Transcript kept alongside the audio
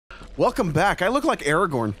Welcome back. I look like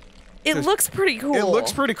Aragorn. It looks pretty cool. It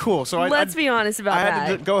looks pretty cool. So let's be honest about that. I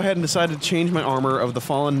had to go ahead and decide to change my armor of the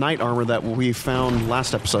fallen knight armor that we found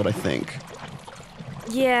last episode, I think.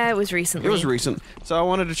 Yeah, it was recently. It was recent. So I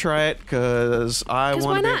wanted to try it because I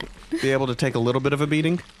want to be able to take a little bit of a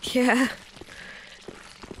beating. Yeah.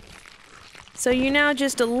 So you're now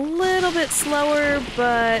just a little bit slower,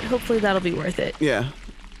 but hopefully that'll be worth it. Yeah.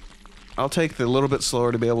 I'll take the little bit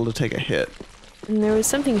slower to be able to take a hit. And there was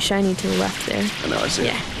something shiny to the left there. I know, I see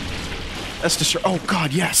it. That's just... Oh,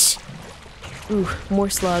 God, yes! Ooh, more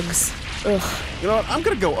slugs. Ugh. You know what? I'm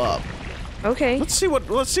gonna go up. Okay. Let's see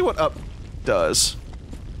what up does.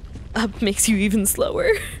 Up makes you even slower.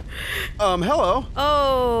 Hello?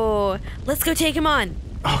 Oh, let's go take him on.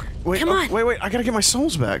 Oh, wait. Come on. Wait, I gotta get my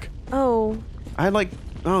souls back. Oh. I had like...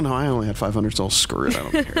 Oh, no, I only had 500 souls. Screw it, I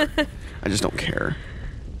don't care. I just don't care.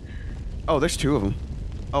 Oh, there's 2 of them.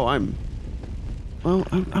 Oh, Well,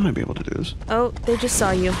 I might be able to do this. Oh, they just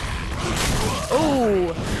saw you.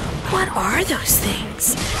 Oh, what are those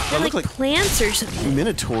things? They're like plants or something.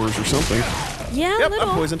 Minotaurs or something. Yeah, yep, little.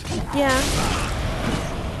 I'm poisoned. Yeah.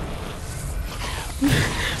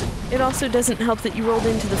 It also doesn't help that you rolled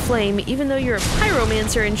into the flame, even though you're a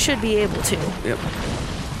pyromancer and should be able to. Yep.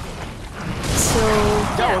 So,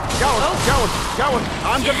 Go one.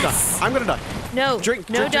 I'm gonna die. I'm gonna die. No, drink,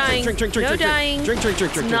 no dying. Drink. No dying. Drink.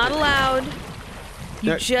 It's not allowed.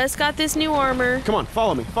 You just got this new armor. Come on,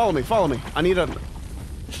 follow me. I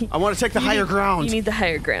want to take the higher ground. You need the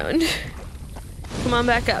higher ground. Come on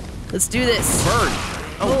back up. Let's do this. Burn.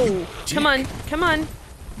 Oh, come on.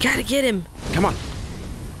 Gotta get him. Come on.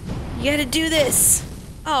 You gotta do this.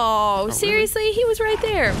 Oh, seriously? Really? He was right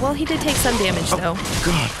there. Well, he did take some damage, though.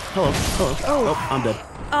 God. Hello. Oh, I'm dead.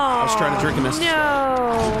 Oh, I was trying to drink in this.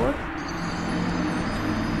 No.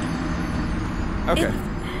 Okay.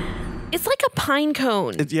 It's like a pine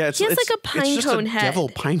cone. It's like a pine cone head. Devil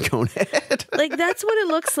pine cone head. Like, that's what it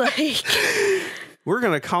looks like. We're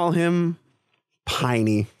gonna call him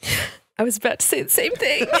Piney. I was about to say the same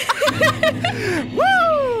thing.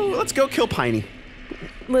 Woo! Let's go kill Piney.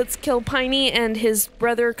 Let's kill Piney and his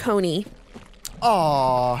brother Coney.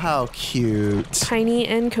 Oh, how cute. Piney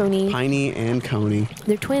and Coney. Piney and Coney.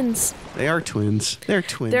 They're twins. They are twins. They're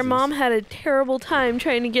twins. Their mom had a terrible time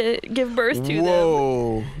trying to give birth to them.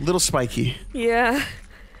 Whoa, little spiky. Yeah.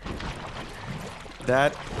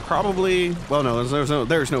 That probably... Well, no,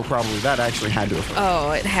 there's no probably. That actually had to have...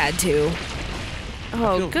 Oh, it had to.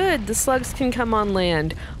 Oh, good. The slugs can come on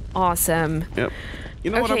land. Awesome. Yep. You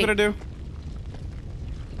know what I'm going to do?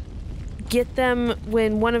 Get them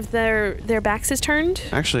when one of their backs is turned.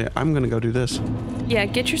 Actually, I'm going to go do this. Yeah,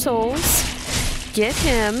 get your souls. Get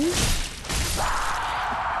him.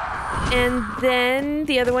 And then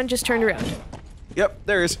the other one just turned around. Yep,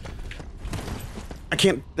 there is. I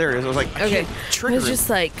can't... There it is. I was like, I can't trigger I was just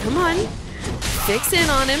like, come on. Fix in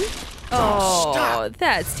on him. Oh, stop.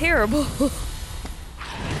 That's terrible.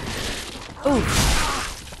 Oh.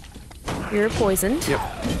 You're poisoned. Yep.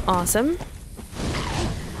 Awesome.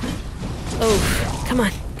 Oh, come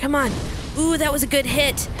on. Ooh, that was a good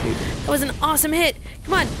hit. That was an awesome hit.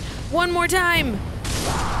 Come on, one more time.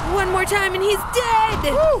 One more time and he's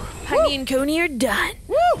dead. Woo! Piney and Coney are done.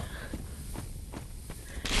 Woo!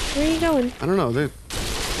 Where are you going? I don't know.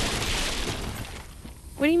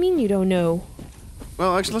 What do you mean you don't know?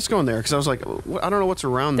 Well, actually, let's go in there, because I was like, I don't know what's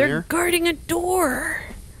around there. They're guarding a door.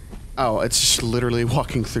 Oh, it's just literally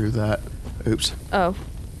walking through that. Oops. Oh.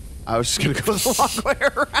 I was just going to go the long way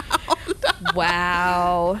around.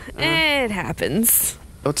 Wow. It happens.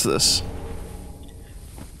 What's this?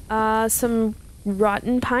 Some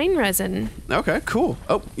rotten pine resin. Okay, cool.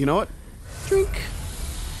 Oh, you know what? Drink.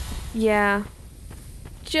 Yeah.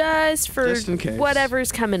 Just in case.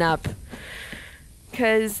 Whatever's coming up.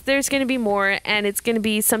 Because there's going to be more, and it's going to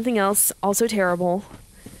be something else also terrible.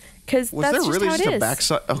 Because that's just how it is. Was there really just a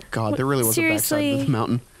backside? Oh, God, there really was a backside of the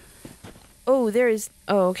mountain. Oh, there is.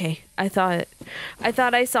 Oh, okay. I thought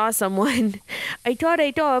I saw someone. I thought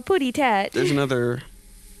I saw a putty tat. There's another.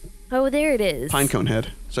 Oh, there it is. Pinecone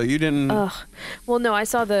head. So you didn't. Ugh. Well, no, I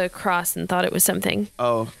saw the cross and thought it was something.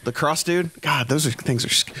 Oh, the cross dude? God, those things are.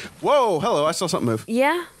 Whoa, hello, I saw something move.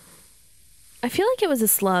 Yeah. I feel like it was a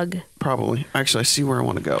slug. Probably. Actually, I see where I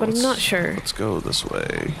want to go. But I'm not sure. Let's go this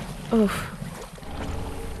way. Oh.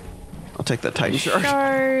 I'll take that Titan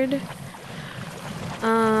shard.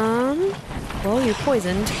 Well, you're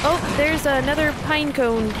poisoned. Oh, there's another pine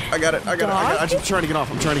cone. I got it. I'm just trying to get off.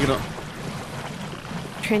 Trying to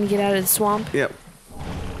get out of the swamp? Yep.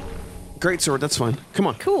 Great sword, that's fine. Come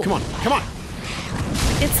on. Cool. Come on.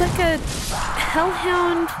 It's like a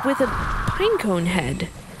hellhound with a pinecone head.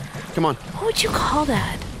 Come on. What would you call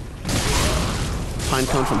that? Pine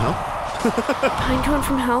cone from hell? Pine cone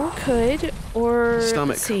from hell could, or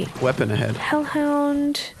stomach. Let's see. Weapon ahead.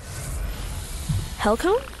 Hellhound.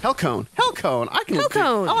 Hellcone? Hellcone. Hellcone. I can.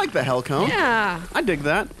 Hellcone. I like the hellcone. Yeah. I dig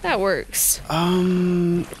that. That works.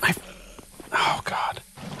 Oh God.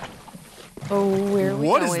 Oh, where are we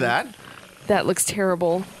What going? is that? That looks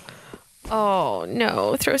terrible. Oh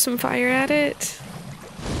no! Throw some fire at it.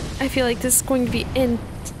 I feel like this is going to be end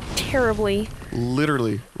terribly.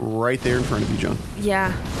 Literally right there in front of you, John.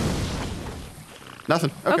 Yeah.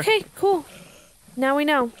 Nothing. Okay, cool. Now we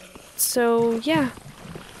know. So, yeah.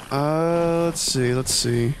 Let's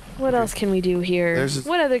see. What else can we do here?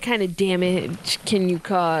 What other kind of damage can you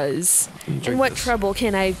cause? And what trouble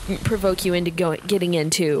can I provoke you into getting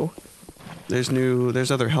into?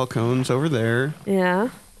 There's other hell cones over there. Yeah.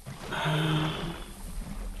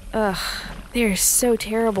 Ugh. They're so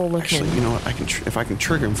terrible looking. Actually, you know what? If I can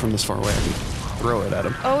trigger him from this far away, I can throw it at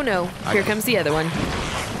him. Oh no! Here comes the other one.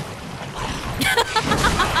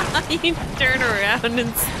 You turn around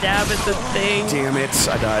and stab at the thing. Damn it!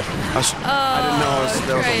 I died. I didn't know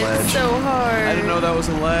that was a ledge. So hard. I didn't know that was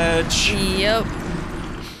a ledge. Yep.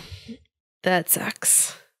 That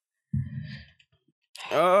sucks.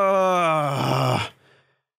 I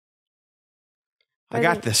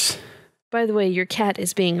got this. By the way, your cat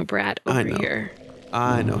is being a brat over here.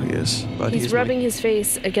 I know he is, but he's rubbing his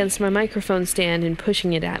face against my microphone stand and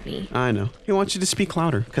pushing it at me. I know. He wants you to speak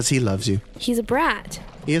louder because he loves you. He's a brat.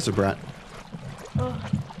 He is a brat. Oh.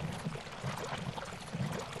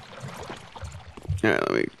 Alright,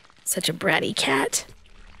 let me... Such a bratty cat.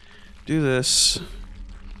 Do this.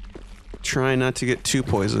 Try not to get too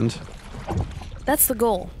poisoned. That's the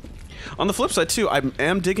goal. On the flip side, too, I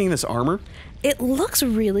am digging this armor. It looks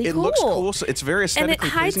really cool. It looks cool, so it's very aesthetically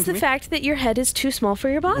pleasing. And it hides the fact that your head is too small for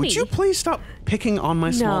your body. Would you please stop picking on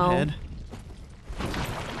my small head?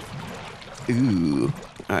 Ooh.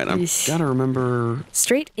 Alright, I've got to remember...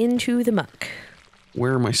 Straight into the muck.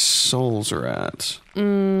 Where my souls are at.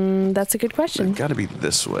 That's a good question. They've got to be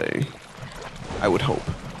this way. I would hope.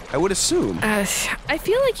 I would assume. I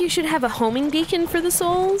feel like you should have a homing beacon for the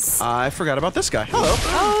souls. I forgot about this guy. Hello.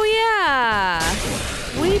 Oh, yeah.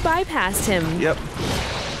 We bypassed him. Yep.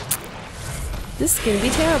 This is going to be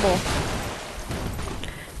terrible.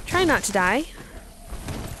 Try not to die.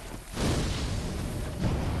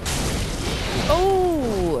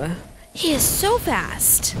 Oh, he is so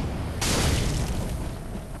fast.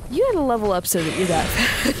 You gotta level up so that you're that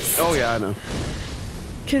fast. Oh, yeah, I know.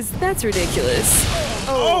 Because that's ridiculous.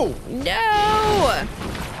 Oh, no!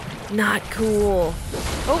 Not cool.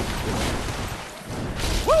 Oh.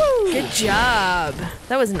 Woo! Good job.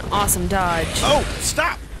 That was an awesome dodge. Oh,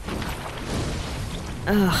 stop!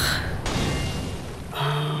 Ugh.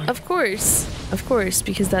 Of course. Of course,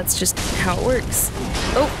 because that's just how it works.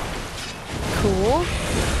 Oh. Cool.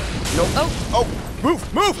 Nope. Oh. Oh.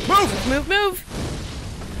 Move, move, move! Move, move.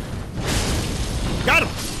 Got him!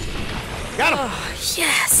 Got him! Oh,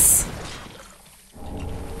 yes!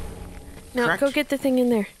 Now, Cracked. go get the thing in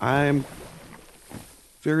there. I'm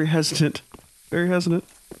very hesitant. Very hesitant.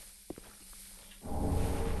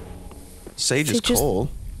 Sage's coal.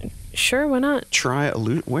 Sure, why not? Try a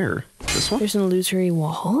loot. Where? This one? There's an illusory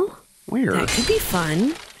wall. Where? That could be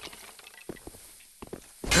fun.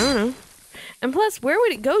 I don't know. And plus, where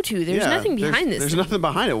would it go to? There's nothing behind this. There's nothing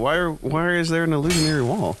behind it. Why is there an illusionary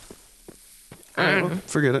wall? Alright, well,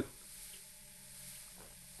 forget it.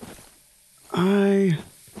 I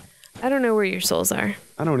don't know where your souls are.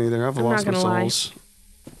 I don't either. I've lost my souls.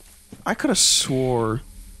 I could have swore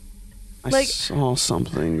I saw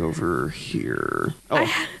something over here.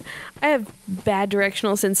 Oh. I have bad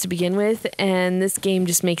directional sense to begin with, and this game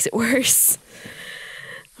just makes it worse.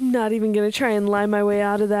 I'm not even going to try and lie my way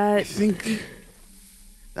out of that. I think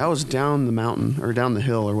that was down the mountain, or down the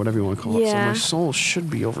hill, or whatever you want to call it. So my soul should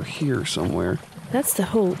be over here somewhere. That's the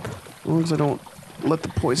hope. As long as I don't let the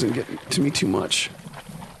poison get to me too much.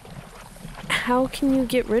 How can you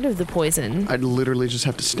get rid of the poison? I'd literally just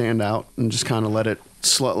have to stand out and just kind of let it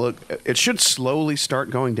look. It should slowly start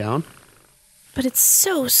going down. But it's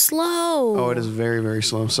so slow. Oh, it is very, very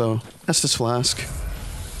slow. So that's this flask.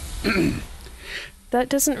 That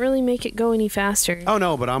doesn't really make it go any faster. Oh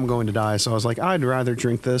no, but I'm going to die. So I was like, I'd rather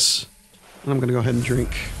drink this. And I'm going to go ahead and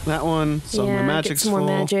drink that one. So my magic's full. Get some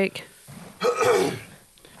more magic.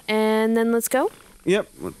 And then let's go? Yep.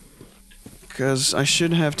 Because I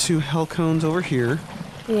should have 2 hell cones over here.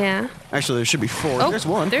 Yeah. Actually, there should be 4. Oh, there's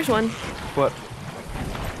one. There's one. But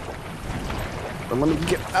let me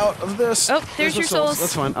get out of this. Oh, there's your souls.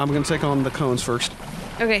 That's fine. I'm going to take on the cones first.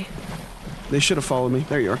 Okay. They should have followed me.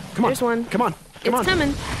 There you are. Come on. There's one. Come on. It's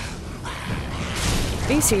coming.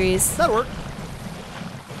 Are you serious? That'll work.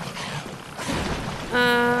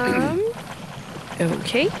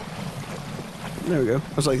 Okay. There we go.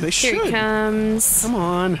 I was like, they should. Here it comes. Come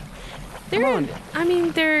on. Come on. I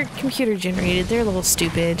mean, they're computer generated. They're a little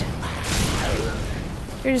stupid.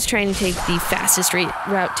 They're just trying to take the fastest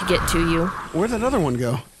route to get to you. Where'd that other one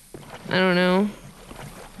go? I don't know.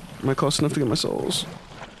 Am I close enough to get my souls?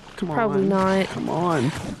 Come on. Probably not. Come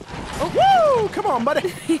on. Oh, woo! Come on, buddy.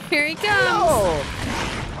 Here he comes. No.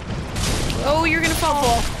 Oh, you're gonna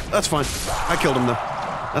fall. That's fine. I killed him, though.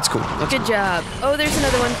 That's cool. That's Good job. Oh, there's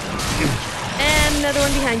another one. And another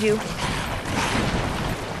one behind you.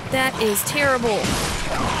 That is terrible.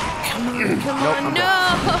 Come on, come on.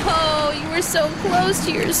 No! You were so close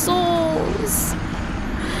to your souls.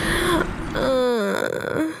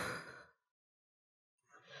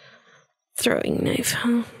 Throwing knife,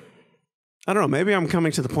 huh? I don't know. Maybe I'm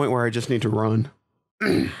coming to the point where I just need to run.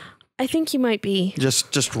 I think you might be.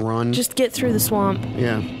 Just run. Just get through the swamp.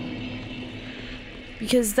 Yeah.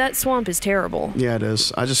 Because that swamp is terrible. Yeah, it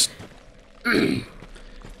is. I just...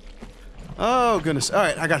 Oh, goodness. All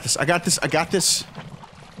right, I got this. I got this. I got this.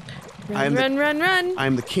 Run, run.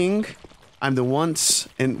 I'm the king. I'm the one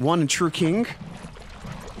and true king.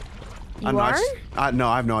 You are? No,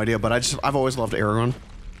 I have no idea, but I've always loved Aragorn.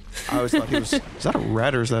 I always thought he was... Is that a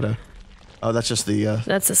rat or is that a... Oh, that's just the...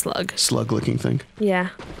 That's a slug. Slug-licking thing. Yeah.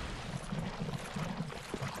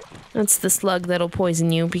 That's the slug that'll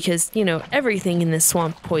poison you because, you know, everything in this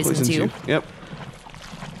swamp poisons you. Yep.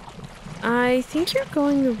 I think you're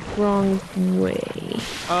going the wrong way.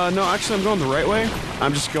 No, actually, I'm going the right way.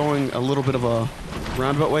 I'm just going a little bit of a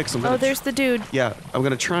roundabout way because I'm gonna... Oh, there's the dude. Yeah, I'm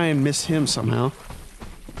gonna try and miss him somehow.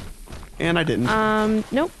 And I didn't.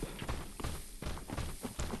 Nope.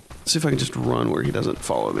 Let's see if I can just run where he doesn't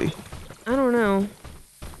follow me. I don't know.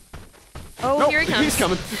 Oh, nope, here he comes. He's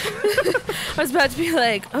coming. I was about to be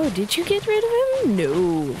like, oh, did you get rid of him?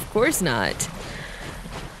 No, of course not.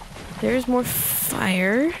 There's more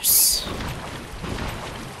fires.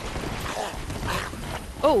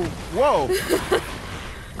 Oh. Whoa.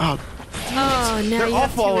 Oh, now they're you all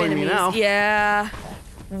have two following enemies. me now. Yeah.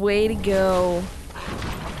 Way to go.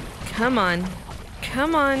 Come on.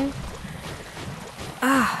 Come on.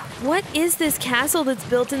 Ah, what is this castle that's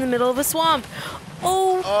built in the middle of a swamp?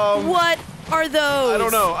 Oh, what are those? I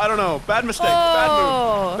don't know. Bad mistake.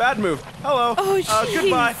 Bad move. Hello. Oh, jeez.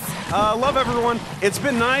 Goodbye. Love everyone. It's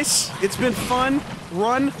been nice. It's been fun.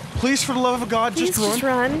 Run. Please, for the love of God, just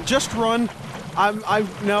run. Just run.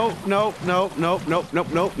 No.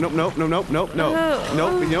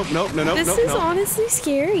 This is honestly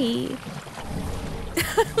scary.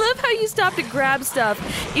 I love how you stop to grab stuff,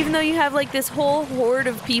 even though you have like this whole horde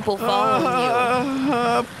of people following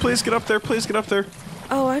you. Please get up there. Please get up there.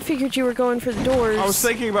 Oh, I figured you were going for the doors. I was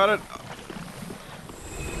thinking about it.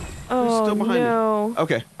 Oh, still behind no. me.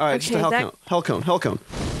 Okay, alright, just a hell cone. Hell cone.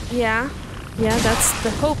 Yeah. Yeah, that's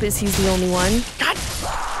the hope is he's the only one. God!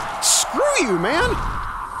 Screw you, man!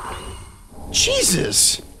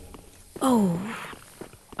 Jesus! Oh,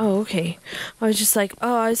 okay. I was just like,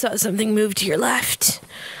 oh, I saw something move to your left.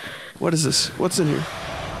 What is this? What's in here?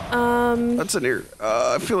 What's in here?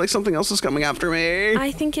 I feel like something else is coming after me.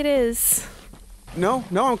 I think it is. No,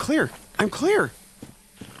 I'm clear. I'm clear.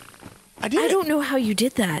 I did. I don't know how you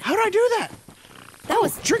did that. How did I do that? That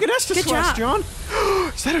was Drink it Estus good job, John.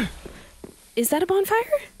 Is that a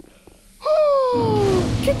bonfire?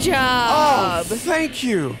 Good job. Oh, thank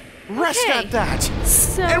you. Rest at that.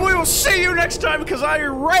 So, and we will see you next time because I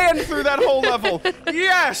ran through that whole level.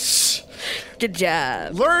 Yes. Good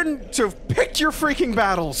job. Learn to pick your freaking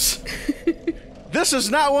battles. This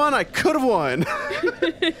is not one I could have won.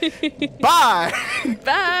 Bye.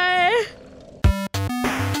 Bye.